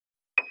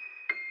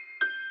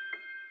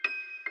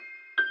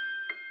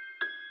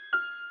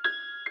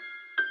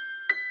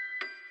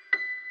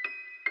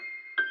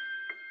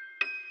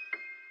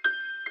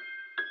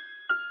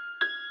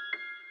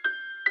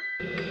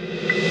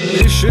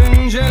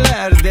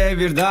Düşünceler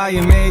devir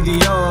daim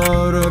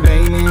ediyor.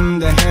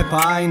 Beynimde hep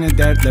aynı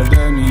dertler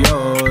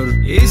dönüyor.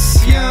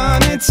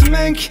 İsyan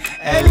etmek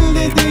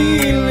elde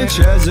değil.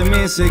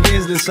 Çözüm ise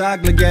gizli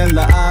saklı, gel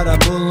de ara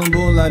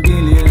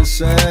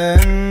bulabilirsen.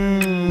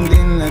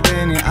 Dinle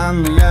beni,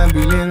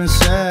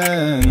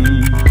 anlayabilirsen.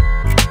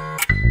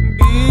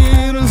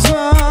 Bir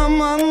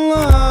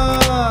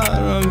zamanlar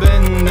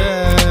ben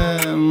de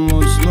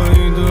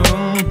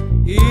mutluydum.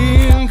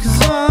 İlk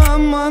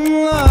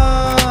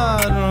zamanlar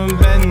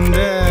ben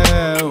de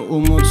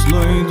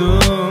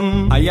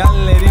umutluydum.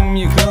 Hayallerim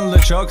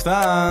yıkıldı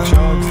çoktan.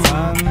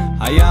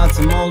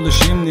 Hayatım oldu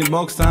şimdi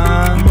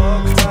boktan.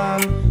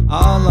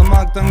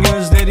 Ağlamaktan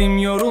gözlerim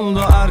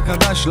yoruldu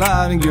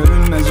arkadaşlar.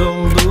 Görünmez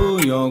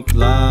oldu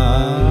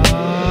yoklar.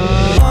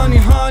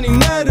 Hani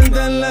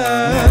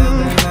neredeler?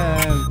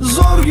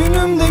 Zor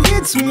günümde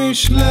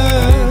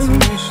gitmişler.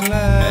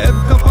 Hep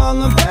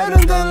kapalı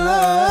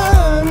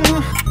perdeler,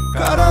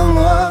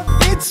 karanlığa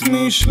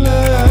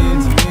itmişler.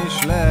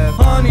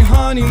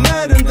 Hani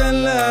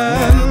neredeler?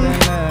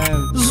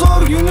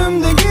 Zor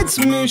günümde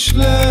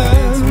gitmişler.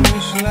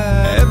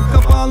 Hep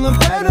kapalı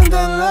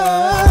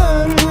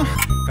perdeler,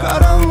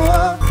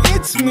 karanlığa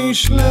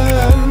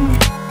itmişler.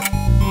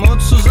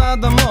 Mutsuz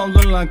adam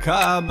oldu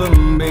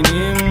lakabım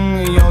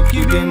benim. Yok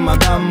gibiyim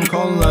adam,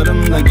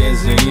 kollarımda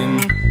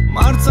gezeyim.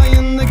 Mart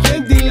ayında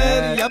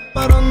kediler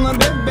yapar onlar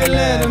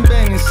bebeler.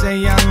 Ben ise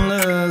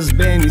yalnız,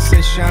 ben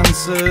ise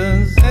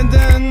şanssız.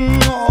 Neden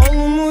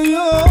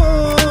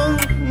olmuyor?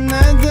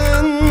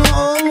 Neden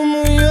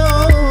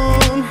olmuyor?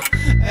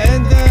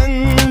 Eden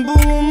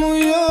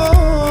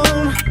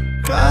bulmuyor,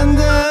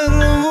 kader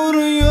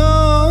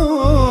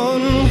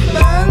vuruyor.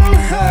 Ben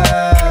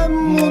hep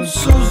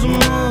mutsuz mu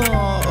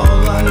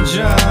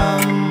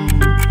olacağım?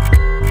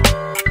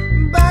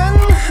 Ben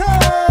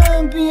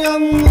hep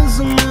yalnız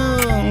mı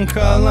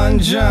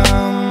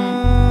kalacağım?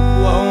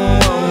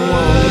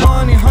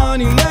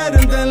 Hani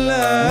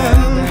neredeler?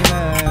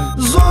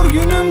 Zor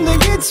günümde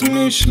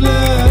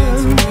gitmişler.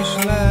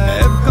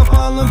 Hep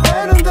kapalı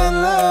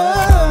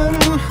perdeler,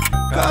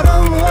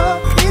 karanlığa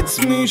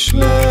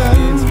itmişler.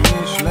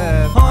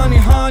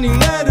 Hani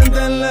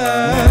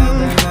neredeler?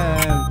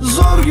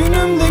 Zor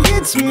günümde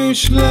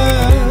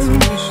gitmişler.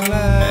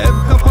 Hep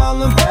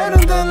kapalı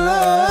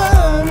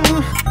perdeler,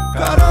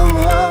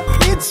 karanlığa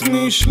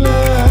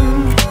itmişler.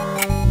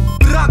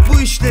 Bırak bu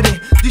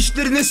işleri,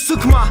 dişlerini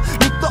sıkma,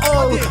 mutlu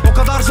ol. O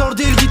kadar zor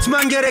değil,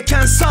 gitmen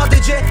gereken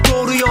sadece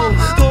doğru yol.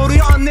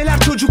 Doğruyu anneler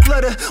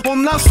çocukları,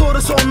 ondan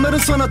sonrası onların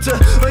sanatı.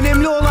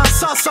 Önemli olan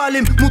sağ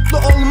salim, mutlu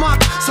olmak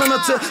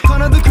sanatı.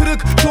 Kanadı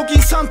kırık, çok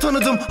insan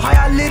tanıdım.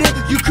 Hayalleri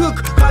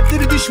yıkık,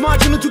 kalpleri diş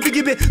macunu tüpü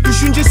gibi.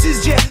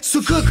 Düşüncesizce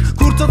sıkık,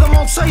 kurt adam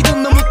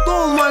olsaydın da mutlu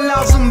olman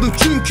lazımdı.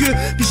 Çünkü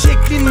bir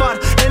şeklin var,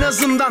 en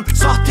azından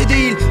sahte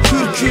değil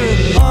kürkü.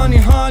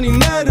 Hani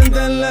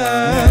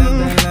neredeler?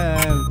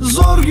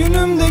 Zor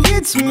günümde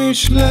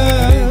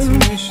gitmişler.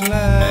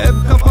 Hep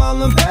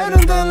kapalı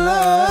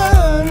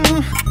perdeler,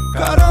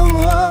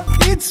 karanlığa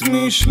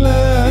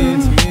itmişler.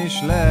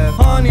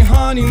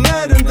 Hani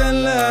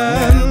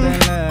neredeler?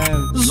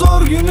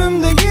 Zor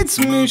günümde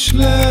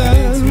gitmişler.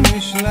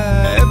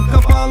 Hep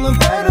kapalı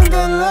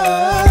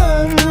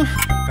perdeler,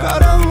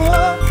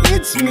 karanlığa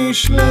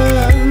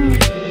itmişler.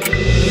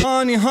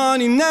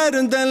 Hani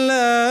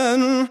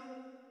neredeler?